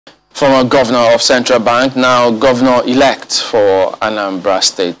former governor of Central Bank, now governor-elect for Anambra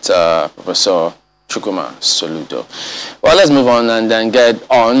State, Professor Chukwuma Soludo. Well, let's move on and then get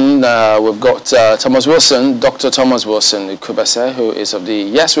on. We've got Thomas Wilson, Dr. Thomas Wilson Ikubese, who is of the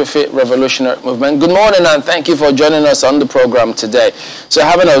Yes We Fit Revolutionary Movement. Good morning and thank you for joining us on the program today. So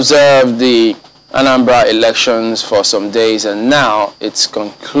having observed the Anambra elections for some days and now it's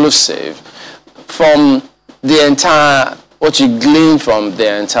conclusive, from the entire, what you glean from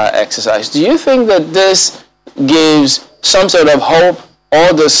the entire exercise, do you think that this gives some sort of hope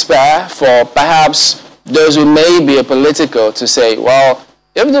or despair for perhaps those who may be apolitical to say, well,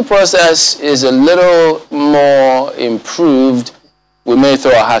 if the process is a little more improved, we may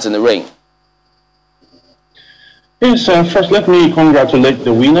throw our hat in the ring? Yes, first let me congratulate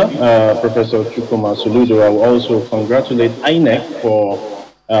the winner, Professor Chukwuma Soludo. I will also congratulate INEC for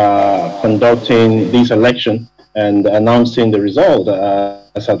conducting this election and announcing the result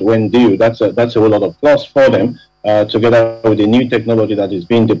as at when due. That's a whole lot of plus for them, together with the new technology that is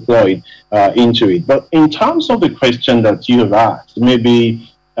being deployed into it. But in terms of the question that you have asked, maybe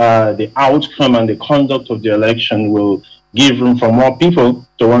the outcome and the conduct of the election will give room for more people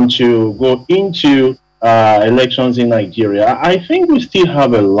to want to go into elections in Nigeria. I think we still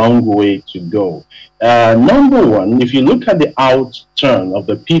have a long way to go. Number one, if you look at the outturn of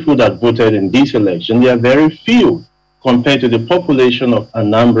the people that voted in this election, they are very few compared to the population of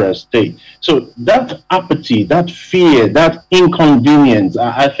Anambra State. So that apathy, that fear, that inconvenience,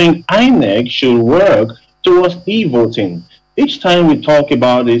 I think INEC should work towards e-voting. Each time we talk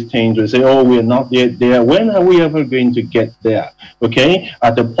about these things, we say, oh, we're not yet there. When are we ever going to get there? Okay?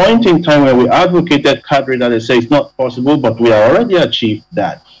 At the point in time where we advocated card reader, they say it's not possible, but we have already achieved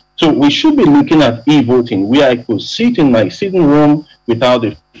that. So we should be looking at e-voting, where I could sit in my sitting room without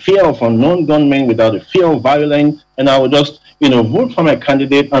the fear of unknown gunmen, without the fear of violence, and I will just, vote for my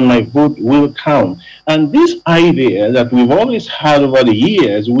candidate and my vote will count. And this idea that we've always had over the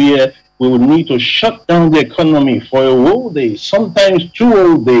years, where we would need to shut down the economy for a whole day, sometimes 2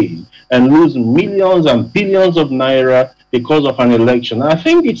 whole days, and lose millions and billions of naira because of an election. I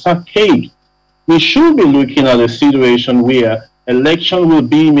think it's archaic. We should be looking at a situation where election will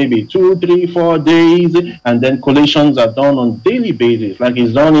be maybe 2, 3, 4 days, and then collations are done on daily basis, like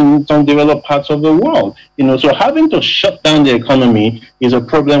it's done in some developed parts of the world. So having to shut down the economy is a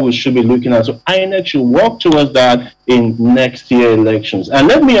problem we should be looking at. So INEC should work towards that in next year elections. And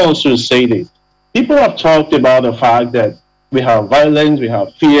let me also say this. People have talked about the fact that we have violence, we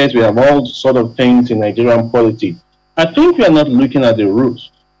have fears, we have all sort of things in Nigerian politics. I think we are not looking at the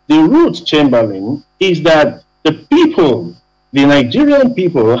roots. The roots, Chamberlain, is that the people, the Nigerian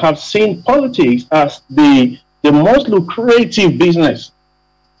people, have seen politics as the most lucrative business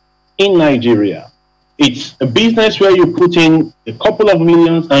in Nigeria. It's a business where you put in a couple of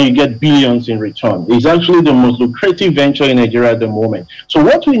millions and you get billions in return. It's actually the most lucrative venture in Nigeria at the moment. So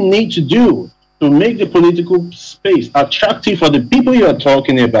what we need to do to make the political space attractive for the people you are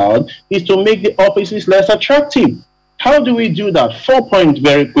talking about is to make the offices less attractive. How do we do that? 4 points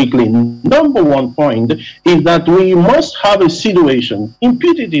very quickly. Number 1 point is that we must have a situation,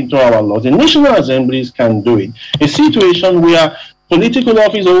 impute it into our laws. The National Assemblies can do it. A situation where political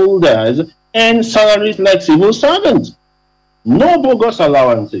office holders earn salaries like civil servants. No bogus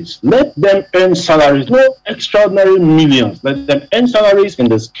allowances. Let them earn salaries. No extraordinary millions. Let them earn salaries in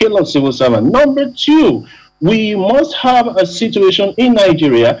the scale of civil servant. Number 2, we must have a situation in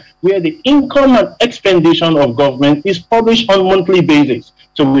Nigeria where the income and expenditure of government is published on a monthly basis.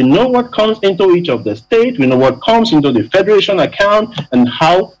 So we know what comes into each of the states, we know what comes into the federation account and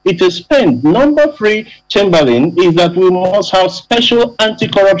how it is spent. Number 3, Chamberlain, is that we must have special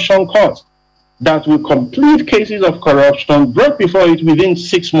anti-corruption courts that will complete cases of corruption brought before it within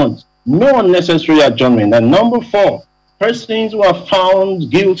 6 months. No unnecessary adjournment. And number 4, persons who are found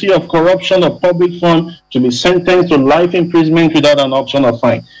guilty of corruption of public funds to be sentenced to life imprisonment without an option of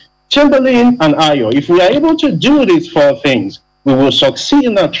fine. Chamberlain and Ayo, if we are able to do these 4 things, we will succeed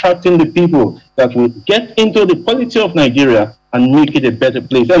in attracting the people that will get into the polity of Nigeria and make it a better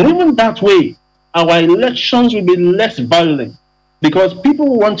place. And even that way, our elections will be less violent because people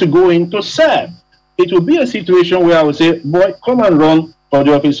will want to go in to serve. It will be a situation where I will say, boy, come and run for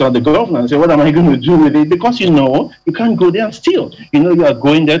the office of the governor and say, what am I going to do with it? Because you can't go there and steal. You are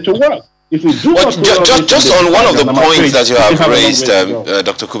going there to work. If we do just on one of the points that you have raised,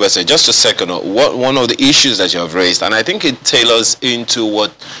 Dr. Kubese, just a second, one of the issues that you have raised, and I think it tailors into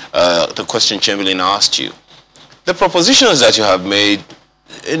what the question Chamberlain asked you. The propositions that you have made,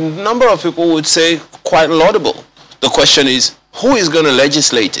 a number of people would say quite laudable. The question is, who is going to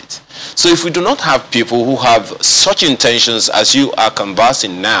legislate it? So if we do not have people who have such intentions as you are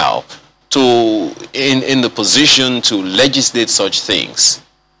canvassing now in the position to legislate such things,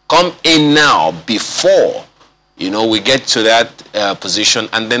 come in now before, we get to that position,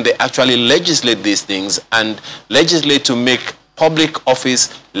 and then they actually legislate these things and legislate to make public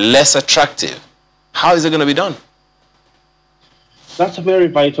office less attractive. How is it going to be done? That's a very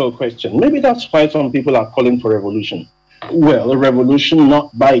vital question. Maybe that's why some people are calling for revolution. Well, a revolution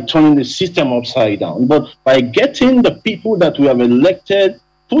not by turning the system upside down, but by getting the people that we have elected,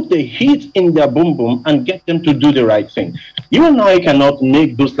 put the heat in their boom boom and get them to do the right thing. You and I cannot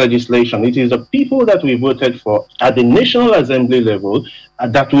make those legislation. It is the people that we voted for at the National Assembly level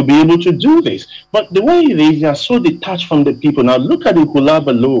that will be able to do this. But the way it is, they are so detached from the people. Now look at the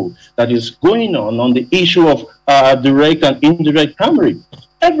Kulaba law that is going on the issue of direct and indirect primary.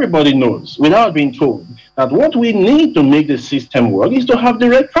 Everybody knows, without being told, that what we need to make the system work is to have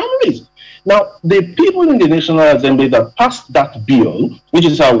direct primaries. Now, the people in the National Assembly that passed that bill, which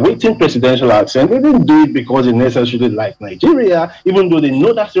is awaiting presidential action, they didn't do it because they necessarily like Nigeria, even though they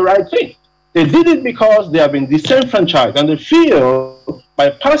know that's the right thing. They did it because they have been disenfranchised, and they feel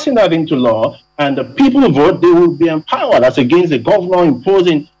by passing that into law and the people vote, they will be empowered as against the governor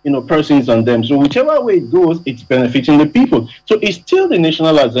imposing persons on them. So whichever way it goes, it's benefiting the people. So it's still the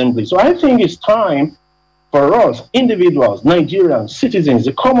National Assembly. So I think it's time for us, individuals, Nigerians, citizens,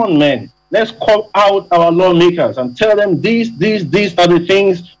 the common men, let's call out our lawmakers and tell them these are the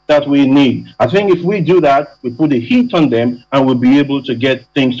things that we need. I think if we do that, we put the heat on them and we'll be able to get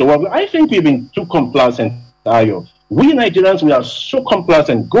things to work. I think we've been too complacent, Ayo. We Nigerians, we are so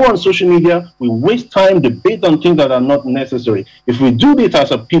complacent. Go on social media, we waste time, debate on things that are not necessary. If we do this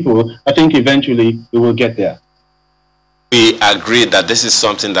as a people, I think eventually we will get there. We agree that this is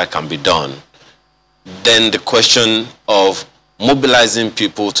something that can be done. Then the question of mobilizing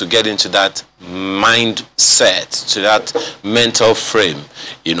people to get into that mindset, to that mental frame,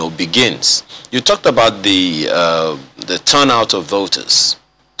 begins. You talked about the turnout of voters.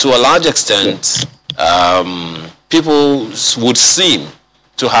 To a large extent, people would seem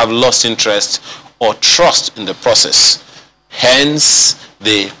to have lost interest or trust in the process. Hence,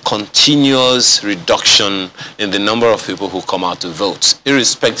 the continuous reduction in the number of people who come out to vote,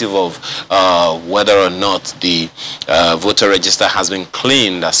 irrespective of whether or not the voter register has been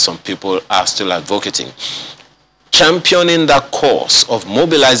cleaned, as some people are still advocating. Championing that course of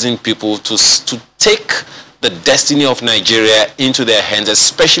mobilizing people to take the destiny of Nigeria into their hands,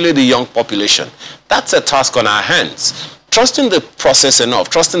 especially the young population, that's a task on our hands. Trusting the process enough,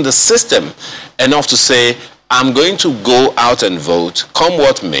 trusting the system enough to say, I'm going to go out and vote, come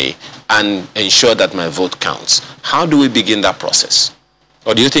what may, and ensure that my vote counts. How do we begin that process?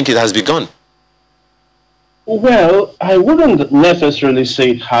 Or do you think it has begun? Well, I wouldn't necessarily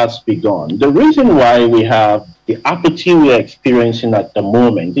say it has begun. The reason why we have the apathy we're experiencing at the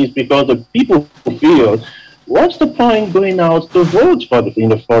moment is because the people feel, what's the point going out to vote in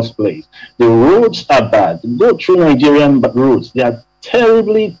the first place? The roads are bad. Go through Nigerian roads. They are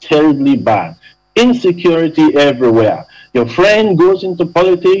terribly, terribly bad. Insecurity everywhere. Your friend goes into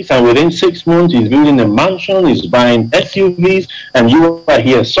politics and within 6 months he's building a mansion, he's buying SUVs, and you are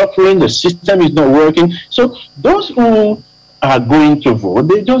here suffering, the system is not working. So those who are going to vote,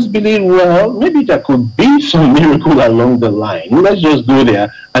 they just believe, well, maybe there could be some miracle along the line. Let's just go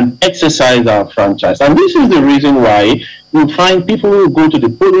there and exercise our franchise. And this is the reason why you find people who go to the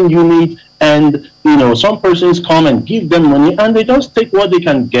polling unit and, some persons come and give them money and they just take what they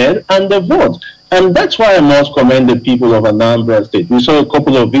can get and they vote. And that's why I must commend the people of Anambra State. We saw a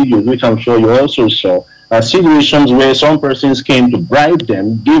couple of videos, which I'm sure you also saw, situations where some persons came to bribe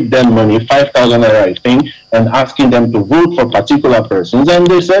them, give them money, 5,000 naira, I think, and asking them to vote for particular persons. And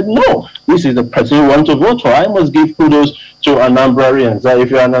they said, no, this is the person you want to vote for. I must give kudos to Anambrarians. If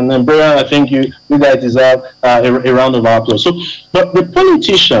you're an Anambrarian, I think you guys deserve a round of applause. So, but the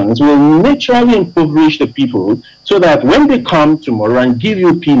politicians will naturally impoverish the people so that when they come tomorrow and give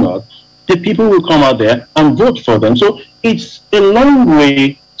you peanuts, the people will come out there and vote for them. So it's a long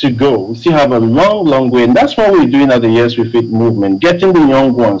way to go. We still have a long, long way. And that's what we're doing at the Yes We Fit movement, getting the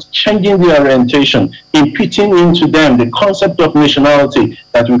young ones, changing their orientation, imputing into them the concept of nationality,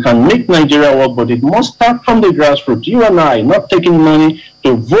 that we can make Nigeria work, but it must start from the grassroots. You and I not taking money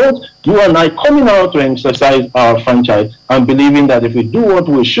to vote, you and I coming out to exercise our franchise and believing that if we do what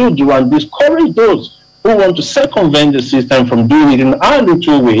we should do and discourage those who want to circumvent the system from doing it in our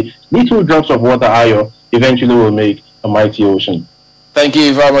little way, little drops of water, Ayo, eventually will make a mighty ocean. Thank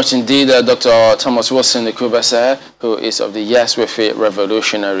you very much indeed, Dr. Thomas Wilson Ikubese, who is of the Yes We Fit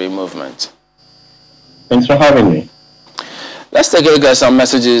revolutionary movement. Thanks for having me. Let's take a look at some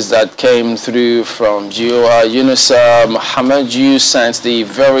messages that came through from you. Yunus Mohammed, you sent the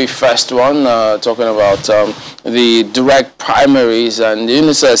very first one talking about the direct primaries, and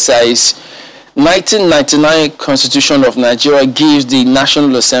Yunus says 1999 Constitution of Nigeria gives the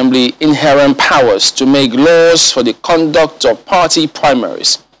National Assembly inherent powers to make laws for the conduct of party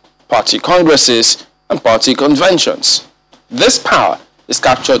primaries, party congresses, and party conventions. This power is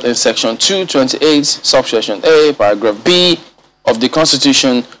captured in Section 228, Subsection A, Paragraph B of the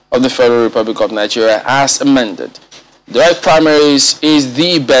Constitution of the Federal Republic of Nigeria as amended. Direct primaries is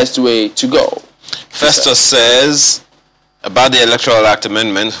the best way to go. Festus says about the Electoral Act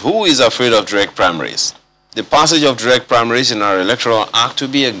amendment, who is afraid of direct primaries? The passage of direct primaries in our Electoral Act will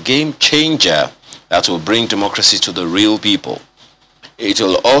be a game changer that will bring democracy to the real people. It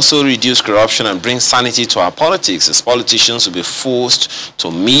will also reduce corruption and bring sanity to our politics, as politicians will be forced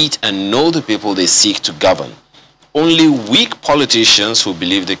to meet and know the people they seek to govern. Only weak politicians who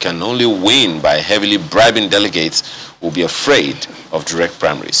believe they can only win by heavily bribing delegates will be afraid of direct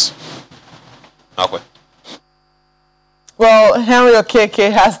primaries. Okay. Well, Henry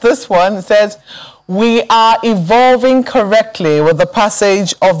Okeke has this one. It says, we are evolving correctly with the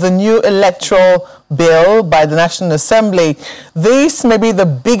passage of the new electoral bill by the National Assembly. This may be the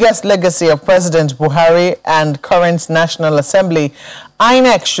biggest legacy of President Buhari and current National Assembly.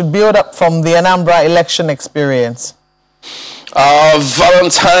 INEC should build up from the Anambra election experience.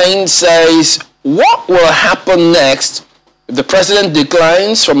 Valentine says, what will happen next if the president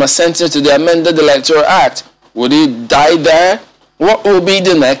declines from assenting to the amended Electoral Act? Would he die there? What will be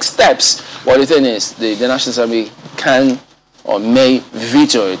the next steps? Well, the thing is, the National Assembly can or may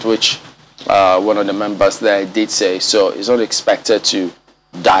veto it, which one of the members there did say. So it's not expected to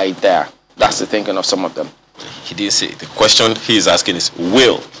die there. That's the thinking of some of them. He did say, the question he's asking is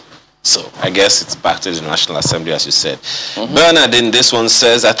will. So I guess it's back to the National Assembly, as you said. Bernard in this one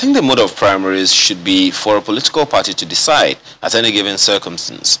says, I think the mode of primaries should be for a political party to decide at any given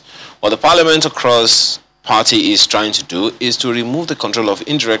circumstance. What the parliament across party is trying to do is to remove the control of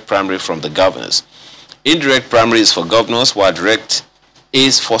indirect primary from the governors. Indirect primary is for governors, while direct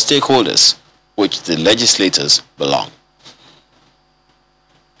is for stakeholders, which the legislators belong.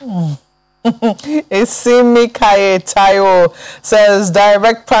 Isimi Kaye Tayo says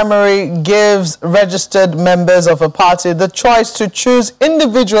direct primary gives registered members of a party the choice to choose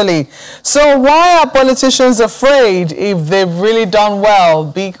individually. So why are politicians afraid if they've really done well?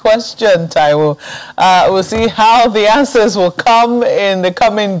 Big question, Tayo. We'll see how the answers will come in the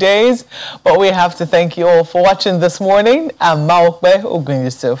coming days. But we have to thank you all for watching this morning. I'm Maokbe Ogun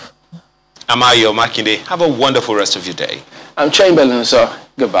Yusuf. I'm Ayo Makinde. Have a wonderful rest of your day. I'm Chamberlain, sir.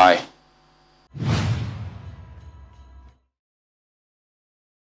 Goodbye.